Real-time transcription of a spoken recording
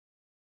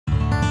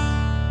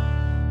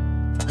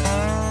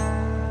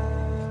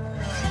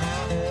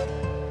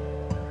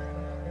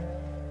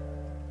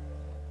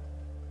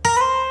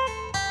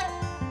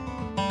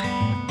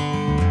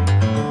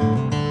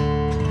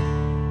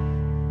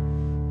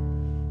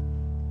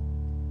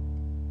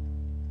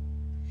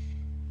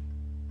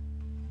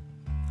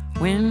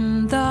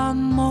when the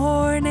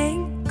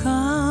morning comes,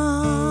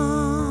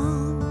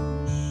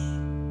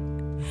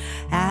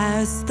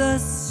 as the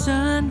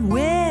sun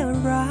will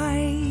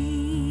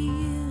rise,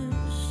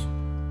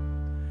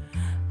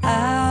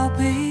 I'll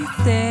be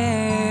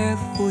there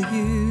for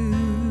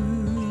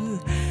you.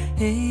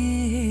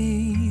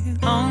 Hey,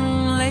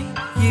 only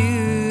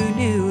you,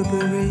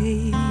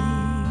 Newbury.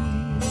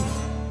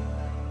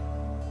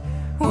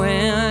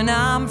 When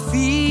I'm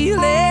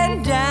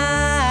feeling down,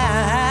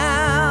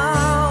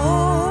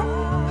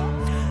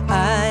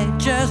 I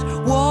just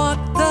walk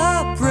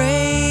the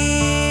bridge,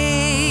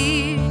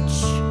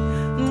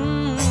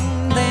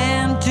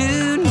 then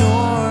to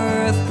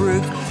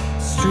Northbrook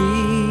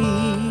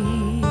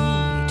Street.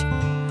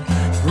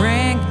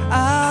 Bring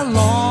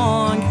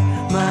along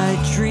my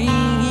dreams.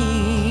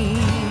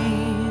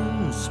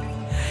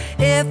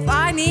 If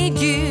I need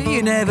you,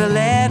 you never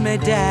let me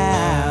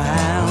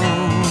down.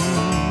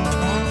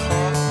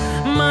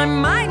 My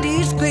mind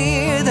is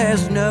clear,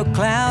 there's no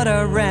cloud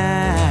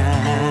around.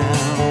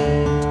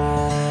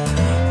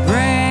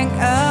 Bring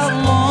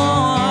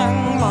along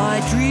my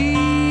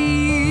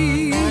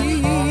dreams.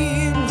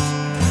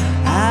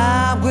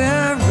 I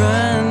will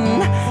run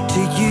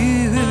to you.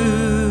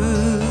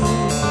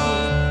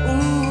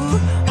 Ooh,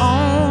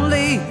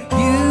 only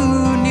you,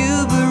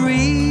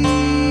 Newbury.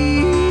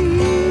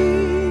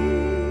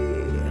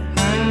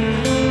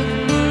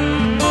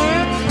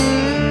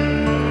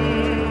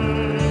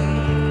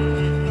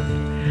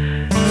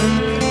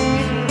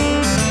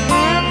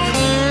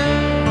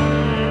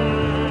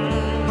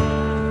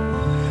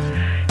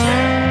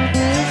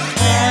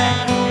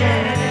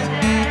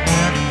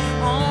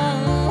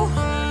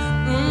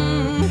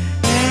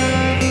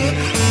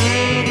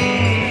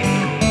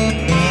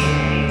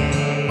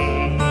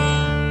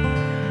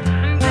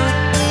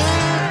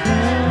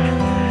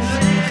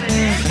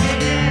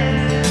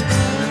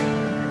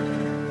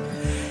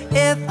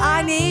 If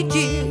I need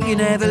you, you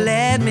never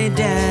let me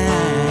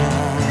down.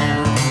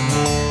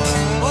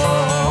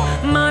 Oh,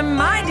 my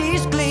mind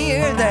is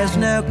clear, there's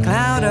no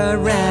cloud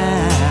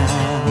around.